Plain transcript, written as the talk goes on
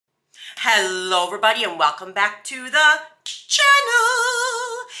Hello everybody and welcome back to the channel.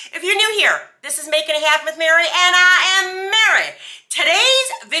 If you're new here, this is Making It Happen with Mary and I am Mary.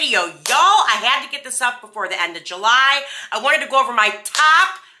 Today's video, y'all, I had to get this up before the end of July. I wanted to go over my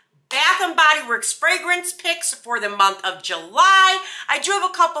top Bath & Body Works fragrance picks for the month of July. I do have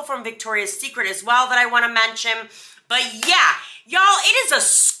a couple from Victoria's Secret as well that I want to mention. But yeah, y'all, it is a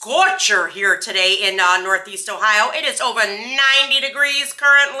scorcher here today in Northeast Ohio. It is over 90 degrees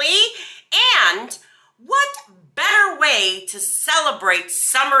currently. And what better way to celebrate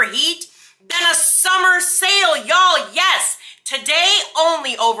summer heat than a summer sale, y'all? Yes, today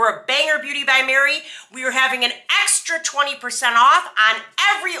only over at Banger Beauty by Mary, we are having an extra 20% off on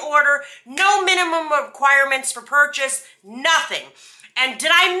every order. No minimum requirements for purchase, nothing. And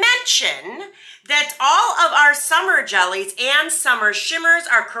did I mention that all of our summer jellies and summer shimmers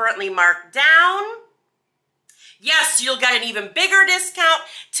are currently marked down? Yes, you'll get an even bigger discount.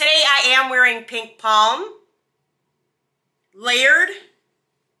 Today I am wearing Pink Palm, layered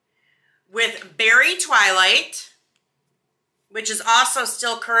with Berry Twilight, which is also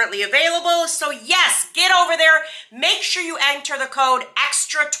still currently available. So yes, get over there. Make sure you enter the code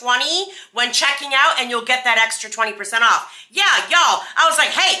EXTRA20 when checking out and you'll get that extra 20% off. Yeah, y'all, I was like,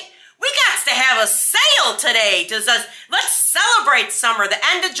 hey, we got to have a sale today. Let's celebrate summer, the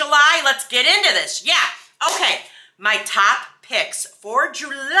end of July. Let's get into this. Yeah, okay, my top picks for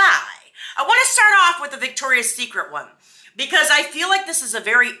July. I want to start off with the Victoria's Secret one, because I feel like this is a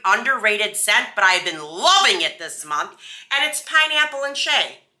very underrated scent, but I've been loving it this month, and it's Pineapple and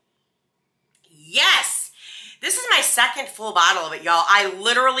Shea. Yes, this is my second full bottle of it, y'all. I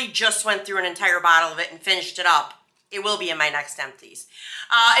literally just went through an entire bottle of it and finished it up. It will be in my next empties.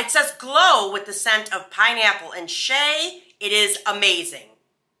 It says glow with the scent of Pineapple and Shea. It is amazing.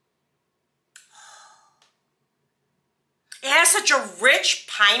 It has such a rich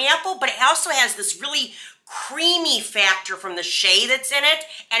pineapple, but it also has this really creamy factor from the shea that's in it,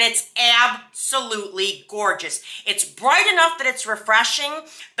 and it's absolutely gorgeous. It's bright enough that it's refreshing,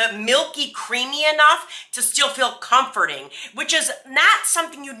 but milky, creamy enough to still feel comforting, which is not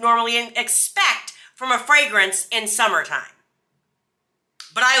something you'd normally expect from a fragrance in summertime.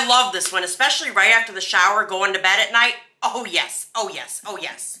 But I love this one, especially right after the shower, going to bed at night. Oh yes, oh yes, oh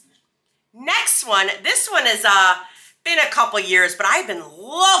yes. Next one, this one has been a couple years, but I've been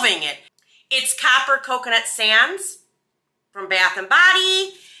loving it. It's Copper Coconut Sands from Bath &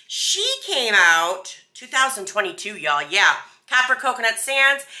 Body. She came out 2022, y'all. Yeah, Copper Coconut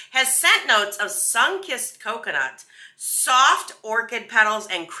Sands has scent notes of sun-kissed coconut, soft orchid petals,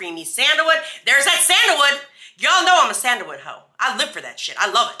 and creamy sandalwood. There's that sandalwood. Y'all know I'm a sandalwood hoe. I live for that shit.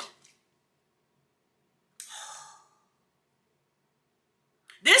 I love it.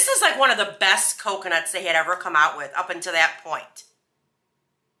 This is like one of the best coconuts they had ever come out with up until that point.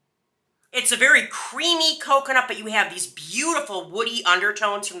 It's a very creamy coconut, but you have these beautiful woody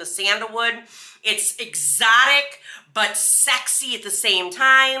undertones from the sandalwood. It's exotic, but sexy at the same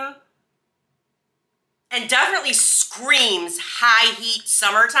time. And definitely screams high heat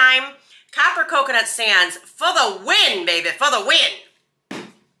summertime. Copper Coconut Sands for the win, baby, for the win.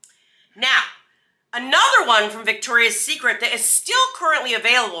 Now, another one from Victoria's Secret that is still currently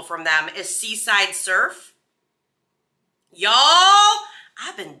available from them is Seaside Surf. Y'all,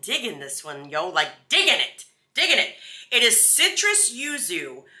 I've been digging this one, yo, like digging it, digging it. It is citrus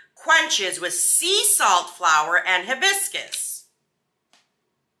yuzu quenches with sea salt flower and hibiscus.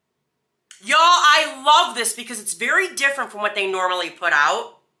 Y'all, I love this because it's very different from what they normally put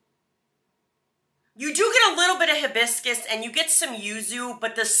out. You do get a little bit of hibiscus and you get some yuzu,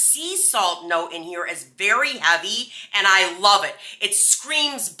 but the sea salt note in here is very heavy and I love it. It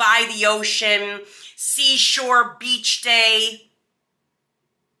screams by the ocean, seashore, beach day.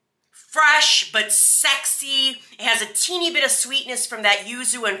 Fresh but sexy. It has a teeny bit of sweetness from that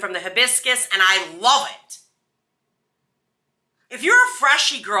yuzu and from the hibiscus, and I love it. If you're a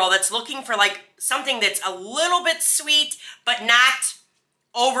freshy girl that's looking for like something that's a little bit sweet but not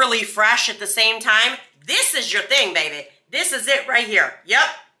overly fresh at the same time, this is your thing, baby. This is it right here. Yep.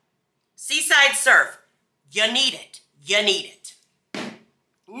 Seaside Surf. You need it. You need it.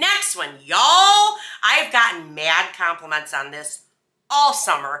 Next one, y'all. I've gotten mad compliments on this all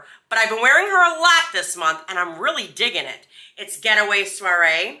summer, but I've been wearing her a lot this month, and I'm really digging it. It's Getaway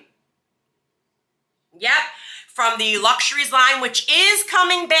Soiree. Yep, from the Luxuries line, which is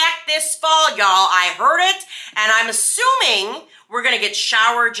coming back this fall, y'all. I heard it, and I'm assuming we're going to get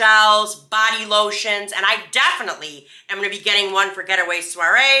shower gels, body lotions, and I definitely am going to be getting one for Getaway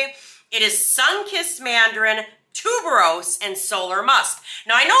Soiree. It is Sun-Kissed Mandarin, tuberose, and solar musk.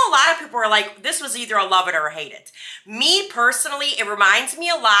 Now, I know a lot of people are like, this was either a love it or a hate it. Me, personally, it reminds me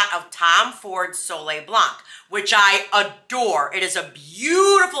a lot of Tom Ford's Soleil Blanc, which I adore. It is a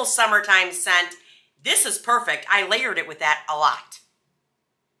beautiful summertime scent. This is perfect. I layered it with that a lot.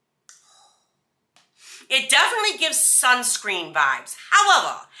 It definitely gives sunscreen vibes.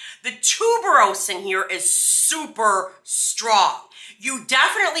 However, the tuberose in here is super strong. You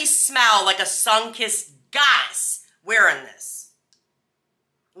definitely smell like a sun-kissed goddess wearing this.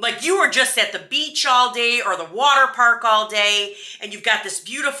 Like you were just at the beach all day or the water park all day, and you've got this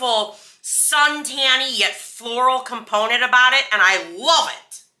beautiful sun-tanny yet floral component about it, and I love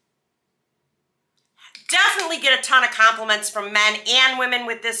it. Definitely get a ton of compliments from men and women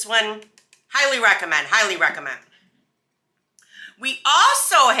with this one. Highly recommend, highly recommend. We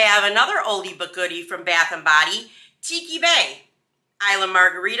also have another oldie but goodie from Bath & Body, Tiki Bay Island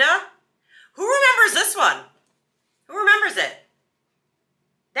Margarita. Who remembers this one? Who remembers it?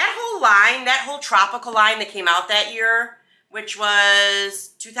 That whole line, that whole tropical line that came out that year, which was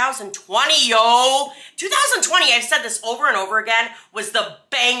 2020, yo. 2020, I've said this over and over again, was the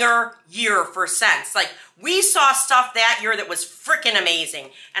banger year for scents. Like, we saw stuff that year that was freaking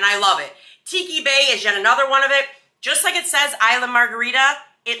amazing, and I love it. Tiki Bay is yet another one of it. Just like it says Island Margarita,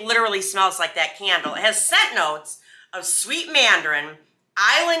 it literally smells like that candle. It has scent notes of sweet mandarin,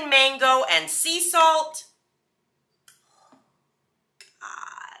 island mango, and sea salt.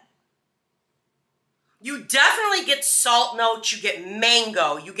 God. You definitely get salt notes, you get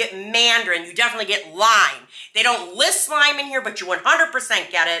mango, you get mandarin, you definitely get lime. They don't list lime in here, but you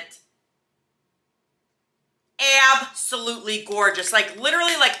 100% get it. Absolutely gorgeous. Like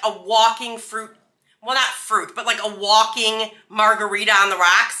literally like a walking fruit. Well, not fruit, but like a walking margarita on the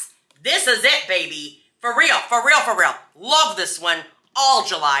rocks. This is it, baby. For real, for real, for real. Love this one all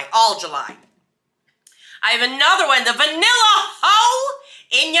July, all July. I have another one, the Vanilla Ho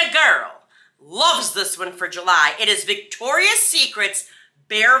in Ya Girl. Loves this one for July. It is Victoria's Secret's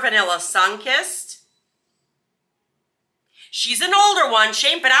Bare Vanilla Sunkissed. She's an older one. She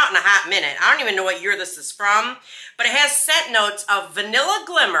ain't been out in a hot minute. I don't even know what year this is from, but it has scent notes of Vanilla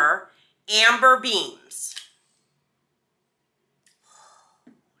Glimmer, Amber Beams. Oh,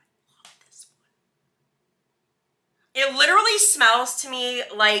 I love this one. It literally smells to me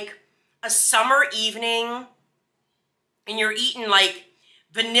like a summer evening and you're eating like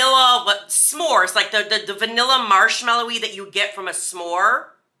vanilla s'mores, like the vanilla marshmallowy that you get from a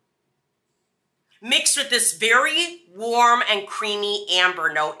s'more, mixed with this very warm and creamy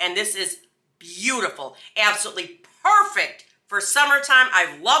amber note. And this is beautiful. Absolutely perfect for summertime.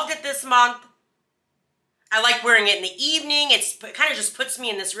 I've loved it this month. I like wearing it in the evening. It kind of just puts me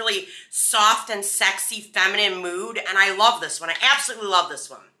in this really soft and sexy feminine mood. And I love this one. I absolutely love this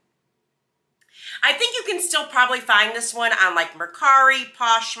one. I think you can still probably find this one on like Mercari,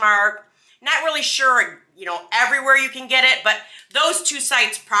 Poshmark. Not really sure, you know, everywhere you can get it, but those two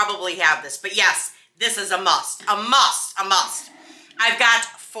sites probably have this. But yes, this is a must, a must, a must. I've got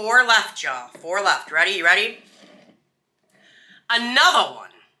 4 left, y'all. 4 left. Ready? You ready? Another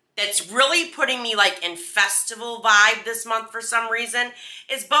one that's really putting me like in festival vibe this month for some reason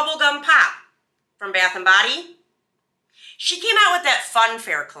is Bubblegum Pop from Bath & Body. She came out with that Fun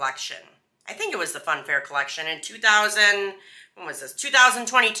Fair collection. I think it was the Fun Fair collection in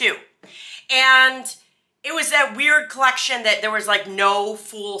 2022. And it was that weird collection that there was like no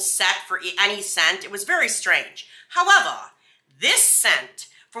full set for any scent. It was very strange. However, this scent,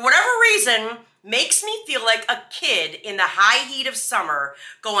 for whatever reason, makes me feel like a kid in the high heat of summer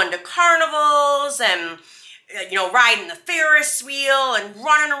going to carnivals and, you know, riding the Ferris wheel and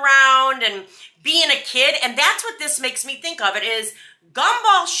running around and being a kid. And that's what this makes me think of. It is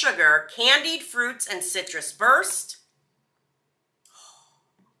Gumball Sugar, Candied Fruits, and Citrus Burst. Oh,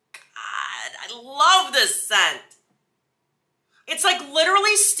 God, I love this scent. It's like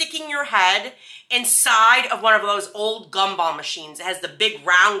literally sticking your head inside of one of those old gumball machines. It has the big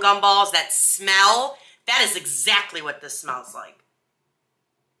round gumballs that smell. That is exactly what this smells like.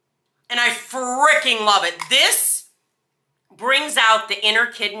 And I freaking love it. This brings out the inner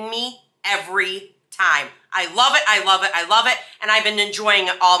kid in me every time. I love it, I love it, I love it, and I've been enjoying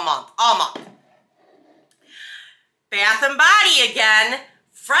it all month, all month. Bath & Body again,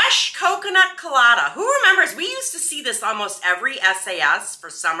 Fresh Coconut Colada. Who remembers, we used to see this almost every SAS for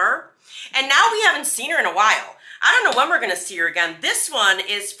summer, and now we haven't seen her in a while. I don't know when we're going to see her again. This one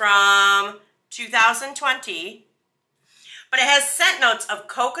is from 2020, but it has scent notes of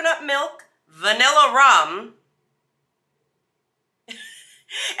coconut milk, vanilla rum,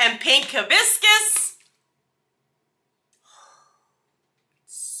 and pink hibiscus.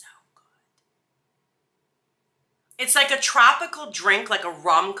 So good. It's like a tropical drink, like a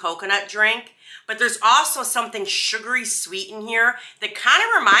rum coconut drink, but there's also something sugary sweet in here that kind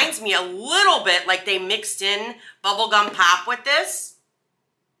of reminds me a little bit like they mixed in bubblegum pop with this.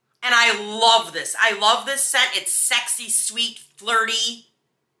 And I love this. I love this scent. It's sexy, sweet, flirty.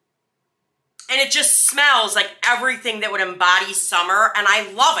 And it just smells like everything that would embody summer. And I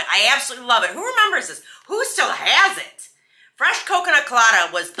love it. I absolutely love it. Who remembers this? Who still has it? Fresh Coconut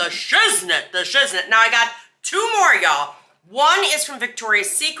Colada was the shiznit, the shiznit. Now I got two more, y'all. One is from Victoria's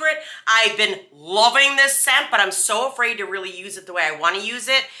Secret. I've been loving this scent, but I'm so afraid to really use it the way I want to use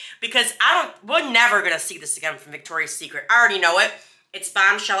it because we're never going to see this again from Victoria's Secret. I already know it. It's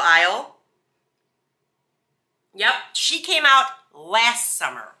Bombshell Isle. Yep, she came out last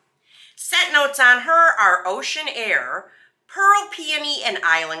summer. Scent notes on her are Ocean Air, Pearl Peony, and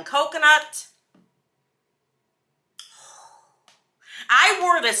Island Coconut. I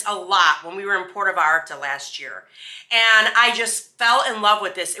wore this a lot when we were in Puerto Vallarta last year, and I just fell in love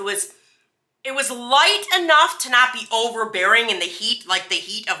with this. It was light enough to not be overbearing in the heat, like the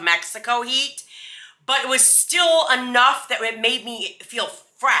heat of Mexico heat, but it was still enough that it made me feel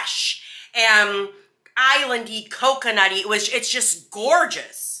fresh and islandy, coconutty. It's just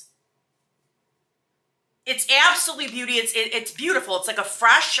gorgeous. It's absolutely it's beautiful. It's like a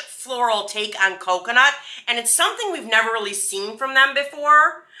fresh floral take on coconut, and it's something we've never really seen from them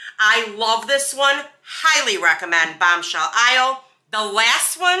before. I love this one. Highly recommend Bombshell Isle. The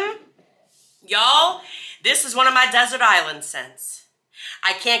last one, y'all, this is one of my desert island scents.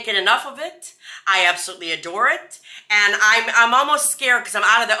 I can't get enough of it. I absolutely adore it. And I'm almost scared because I'm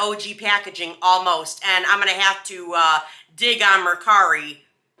out of the OG packaging almost, and I'm going to have to dig on Mercari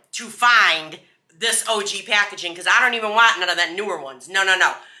to find this OG packaging because I don't even want none of that newer ones. No, no,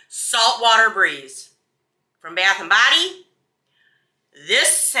 no. Saltwater Breeze from Bath & Body.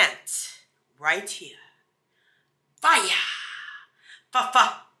 This scent right here. Fire.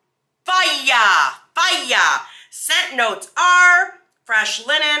 Fire. Fire. Scent notes are fresh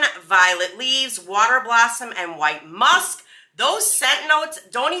linen, violet leaves, water blossom, and white musk. Those scent notes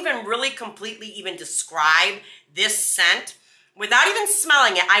don't even really completely even describe this scent. Without even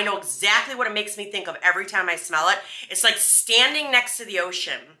smelling it, I know exactly what it makes me think of every time I smell it. It's like standing next to the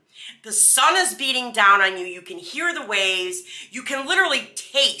ocean. The sun is beating down on you. You can hear the waves. You can literally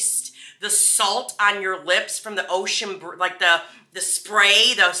taste the salt on your lips from the ocean, like the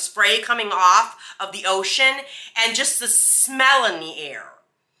spray coming off of the ocean, and just the smell in the air.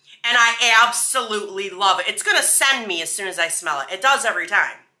 And I absolutely love it. It's going to send me as soon as I smell it. It does every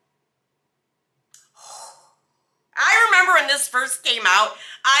time. I remember when this first came out,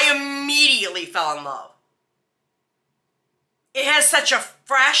 I immediately fell in love. It has such a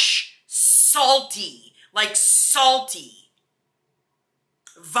fresh, salty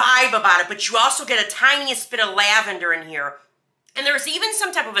vibe about it, but you also get a tiniest bit of lavender in here. And there's even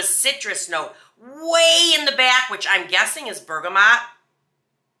some type of a citrus note way in the back, which I'm guessing is bergamot.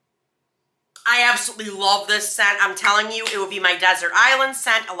 I absolutely love this scent. I'm telling you, it would be my desert island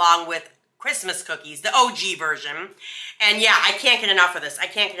scent along with Christmas cookies, the OG version. And yeah, I can't get enough of this. I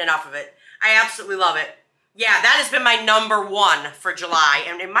can't get enough of it. I absolutely love it. Yeah, that has been my #1 for July,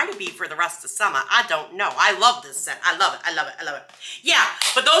 and it might be for the rest of summer. I don't know. I love this scent. I love it. I love it. I love it. Yeah,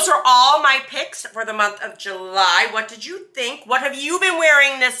 but those are all my picks for the month of July. What did you think? What have you been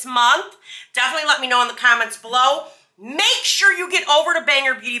wearing this month? Definitely let me know in the comments below. Make sure you get over to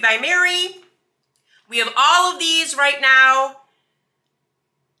Banger Beauty by Mary. We have all of these right now.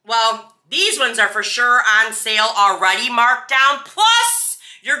 Well, these ones are for sure on sale already, marked down. Plus,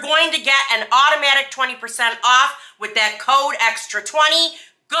 you're going to get an automatic 20% off with that code extra20.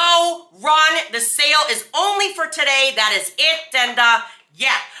 Go run. The sale is only for today. That is it. And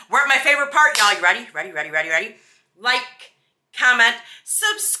yeah, we're at my favorite part. Y'all, you ready? Ready? Like, comment,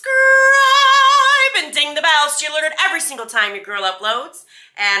 subscribe, and ding the bell so you're alerted every single time your girl uploads.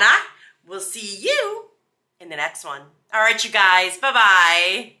 And I will see you in the next one. All right, you guys.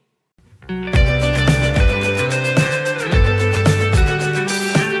 Bye-bye.